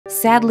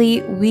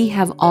Sadly, we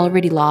have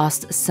already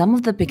lost some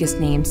of the biggest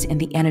names in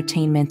the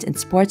entertainment and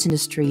sports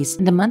industries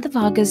in the month of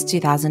August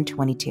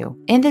 2022.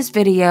 In this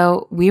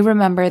video, we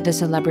remember the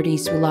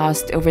celebrities we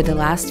lost over the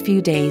last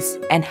few days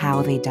and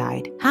how they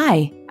died.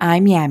 Hi,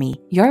 I'm Yammy.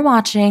 You're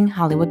watching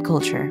Hollywood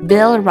Culture.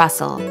 Bill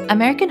Russell.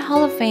 American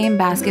Hall of Fame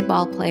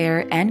basketball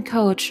player and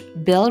coach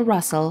Bill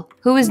Russell,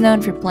 who is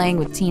known for playing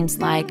with teams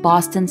like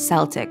Boston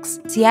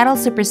Celtics, Seattle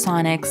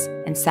Supersonics,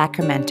 and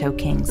Sacramento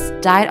Kings,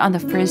 died on the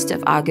 1st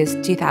of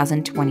August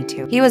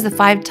 2022. He was the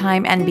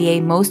 5-time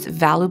NBA Most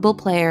Valuable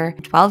Player,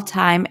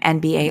 12-time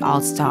NBA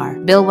All-Star.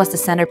 Bill was the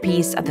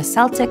centerpiece of the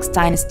Celtics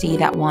dynasty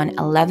that won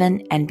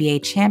 11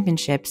 NBA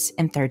championships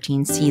in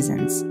 13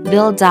 seasons.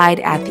 Bill died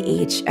at the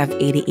age of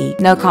 88.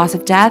 No cause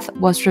of death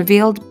was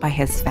revealed by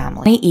his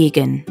family. Johnny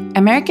Egan.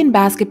 American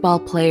basketball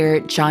player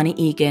Johnny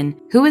Egan,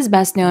 who is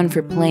best known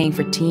for playing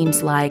for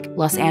teams like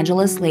Los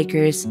Angeles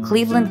Lakers,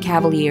 Cleveland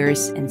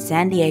Cavaliers, and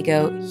San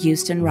Diego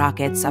Houston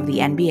Rockets of the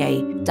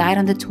NBA, died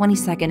on the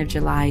 22nd of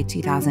July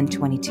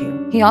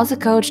 2022. He also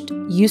coached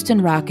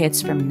Houston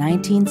Rockets from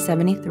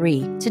 1973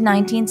 to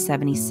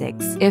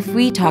 1976. If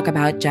we talk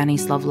about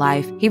Johnny's love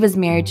life, he was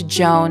married to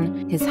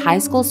Joan, his high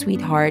school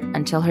sweetheart,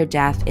 until her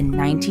death in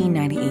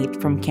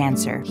 1998 from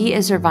cancer. He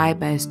is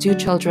survived by his 2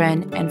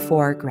 children and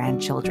 4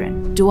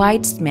 grandchildren.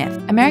 Dwight Smith.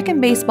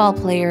 American baseball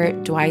player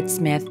Dwight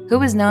Smith,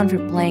 who is known for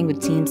playing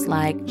with teams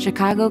like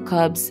Chicago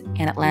Cubs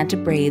and Atlanta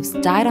Braves,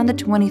 died on the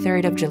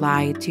 23rd of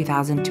July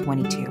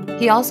 2022.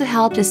 He also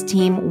helped his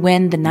team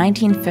win the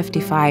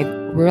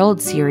 1955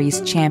 World Series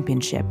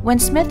championship. When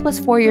Smith was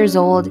 4 years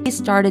old, he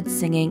started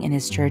singing in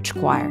his church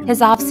choir.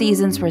 His off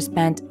seasons were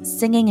spent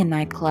singing in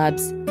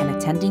nightclubs and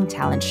attending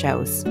talent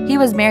shows. He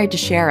was married to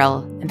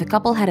Cheryl, and the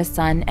couple had a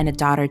son and a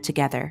daughter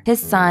together. His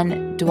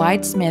son,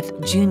 Dwight Smith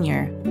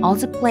Jr.,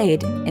 also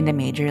played in the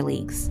major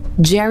leagues.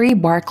 Jerry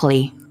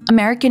Barkley.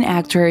 American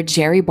actor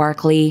Jerry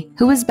Barkley,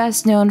 who is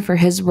best known for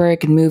his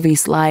work in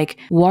movies like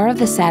War of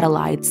the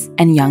Satellites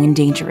and Young and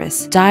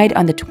Dangerous, died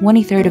on the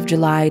 23rd of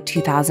July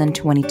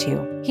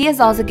 2022. He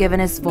has also given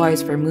his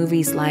voice for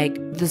movies like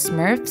The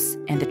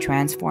Smurfs and The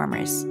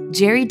Transformers.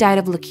 Jerry died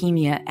of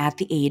leukemia at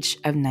the age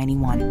of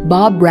 91.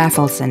 Bob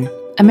Rafelson.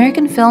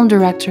 American film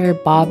director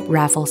Bob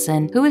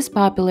Rafelson, who is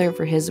popular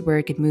for his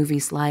work in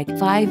movies like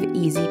 5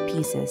 Easy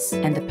Pieces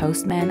and The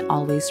Postman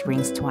Always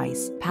Rings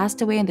Twice,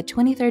 passed away on the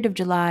 23rd of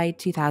July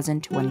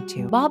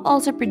 2022. Bob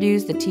also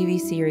produced the TV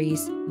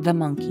series The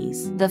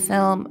Monkees. The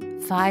film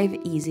 5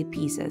 Easy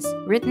Pieces,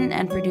 written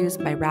and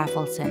produced by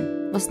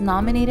Rafelson, was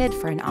nominated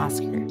for an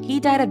Oscar. He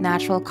died of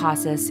natural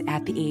causes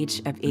at the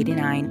age of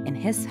 89 in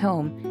his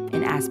home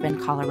in Aspen,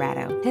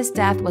 Colorado. His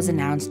death was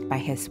announced by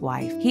his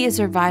wife. He is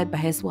survived by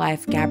his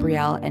wife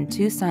Gabrielle and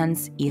 2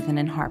 sons, Ethan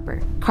and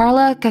Harper.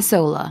 Carla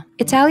Casola.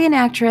 Italian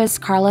actress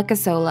Carla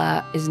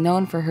Casola is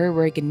known for her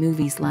work in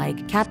movies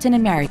like Captain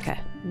America,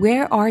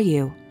 Where Are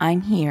You?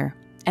 I'm Here,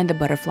 and The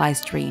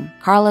Butterfly's Dream.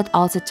 Carla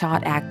also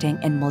taught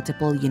acting in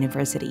multiple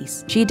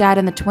universities. She died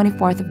on the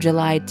 24th of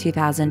July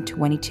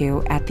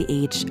 2022 at the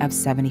age of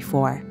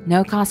 74.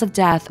 No cause of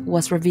death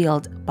was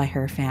revealed by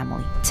her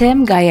family.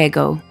 Tim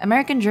Gallego.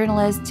 American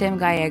journalist Tim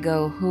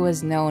Gallego, who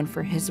is known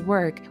for his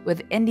work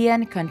with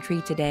Indian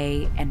Country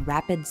Today and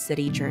Rapid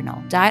City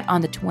Journal, died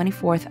on the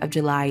 24th of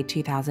July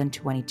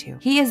 2022.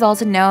 He is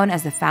also known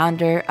as the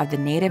founder of the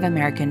Native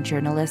American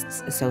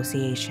Journalists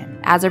Association.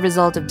 As a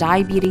result of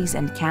diabetes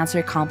and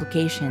cancer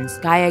complications,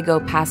 Gallego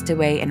passed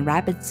away in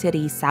Rapid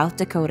City, South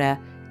Dakota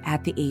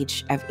at the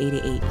age of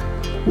 88.